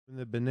When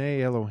the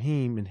B'nai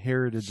Elohim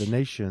inherited the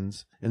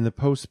nations in the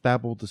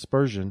post-Babel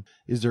dispersion,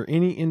 is there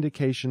any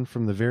indication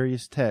from the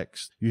various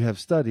texts you have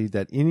studied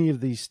that any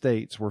of these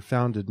states were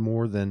founded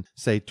more than,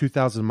 say,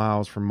 2,000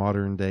 miles from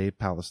modern-day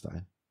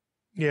Palestine?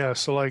 Yeah,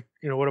 so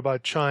what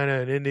about China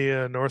and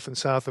India, North and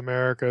South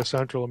America,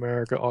 Central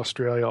America,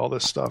 Australia, all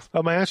this stuff?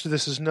 My answer to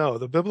this is no.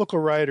 The biblical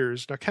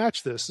writers, now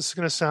catch this is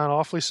going to sound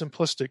awfully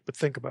simplistic, but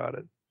think about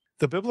it.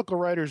 The biblical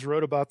writers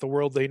wrote about the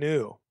world they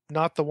knew,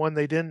 not the one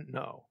they didn't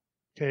know.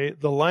 Okay,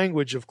 the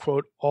language of,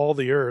 quote, all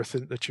the earth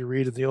that you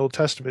read in the Old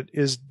Testament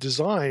is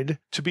designed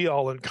to be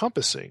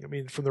all-encompassing. I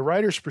mean, from the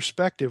writer's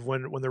perspective,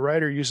 when the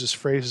writer uses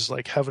phrases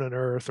like heaven and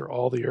earth or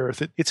all the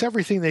earth, it's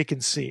everything they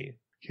can see.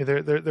 Okay,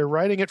 they're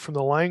writing it from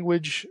the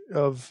language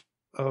of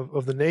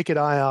the naked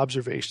eye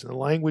observation, the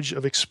language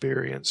of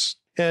experience.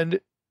 And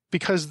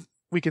because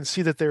we can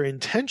see that their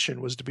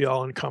intention was to be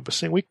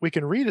all-encompassing, we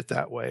can read it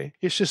that way.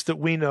 It's just that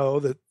we know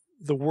that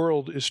the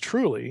world is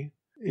truly,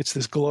 it's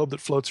this globe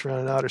that floats around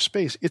in outer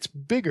space. It's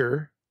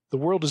bigger. The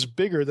world is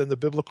bigger than the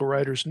biblical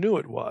writers knew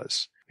it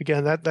was.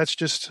 Again, that's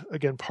just,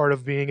 again, part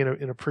of being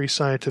in a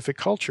pre-scientific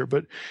culture.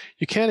 But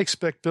you can't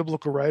expect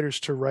biblical writers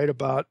to write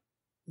about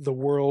the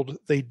world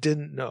they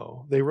didn't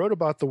know. They wrote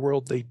about the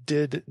world they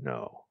did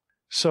know.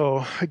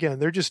 So again,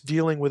 they're just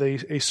dealing with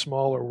a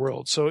smaller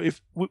world. So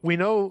if we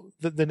know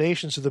that the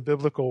nations of the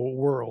biblical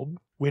world,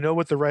 we know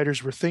what the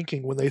writers were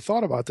thinking when they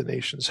thought about the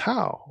nations.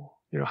 How?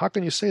 How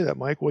can you say that,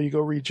 Mike? Well, you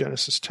go read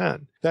Genesis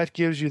 10. That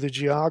gives you the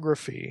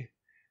geography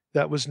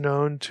that was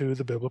known to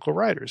the biblical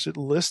writers. It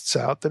lists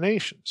out the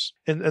nations.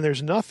 And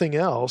there's nothing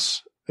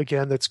else,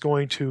 again, that's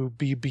going to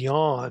be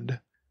beyond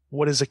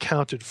what is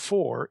accounted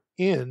for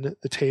in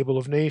the table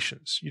of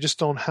nations. You just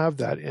don't have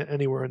that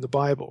anywhere in the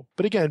Bible.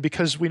 But again,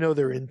 because we know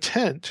their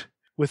intent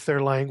with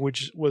their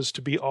language was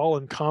to be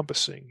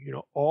all-encompassing,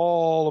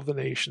 all of the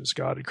nations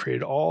God had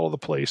created, all of the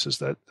places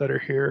that are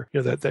here,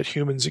 that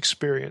humans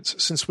experience.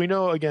 Since we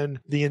know, again,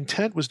 the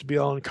intent was to be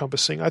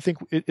all-encompassing, I think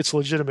it's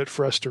legitimate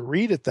for us to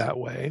read it that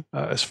way,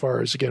 as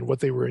far as, again, what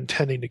they were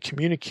intending to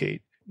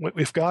communicate.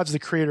 If God's the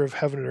creator of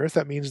heaven and earth,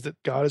 that means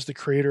that God is the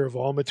creator of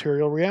all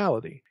material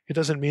reality. It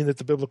doesn't mean that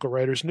the biblical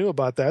writers knew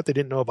about that. They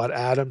didn't know about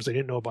atoms. They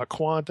didn't know about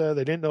quanta.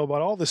 They didn't know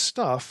about all this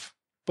stuff.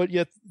 But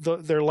yet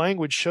their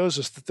language shows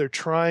us that they're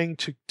trying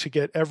to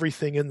get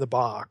everything in the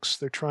box.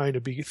 They're trying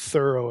to be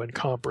thorough and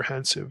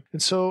comprehensive.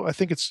 And so I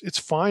think it's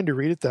fine to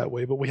read it that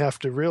way, but we have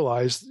to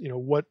realize,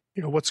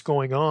 what's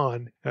going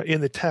on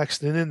in the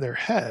text and in their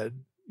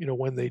head,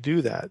 when they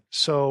do that.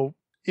 So,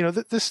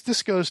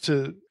 this goes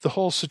to the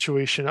whole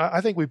situation. I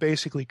think we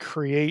basically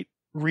create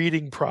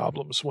reading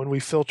problems when we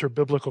filter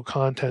biblical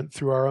content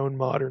through our own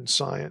modern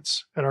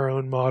science and our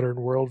own modern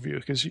worldview,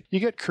 because you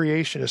get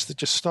creationists that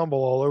just stumble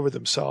all over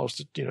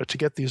themselves to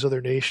get these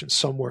other nations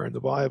somewhere in the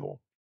Bible.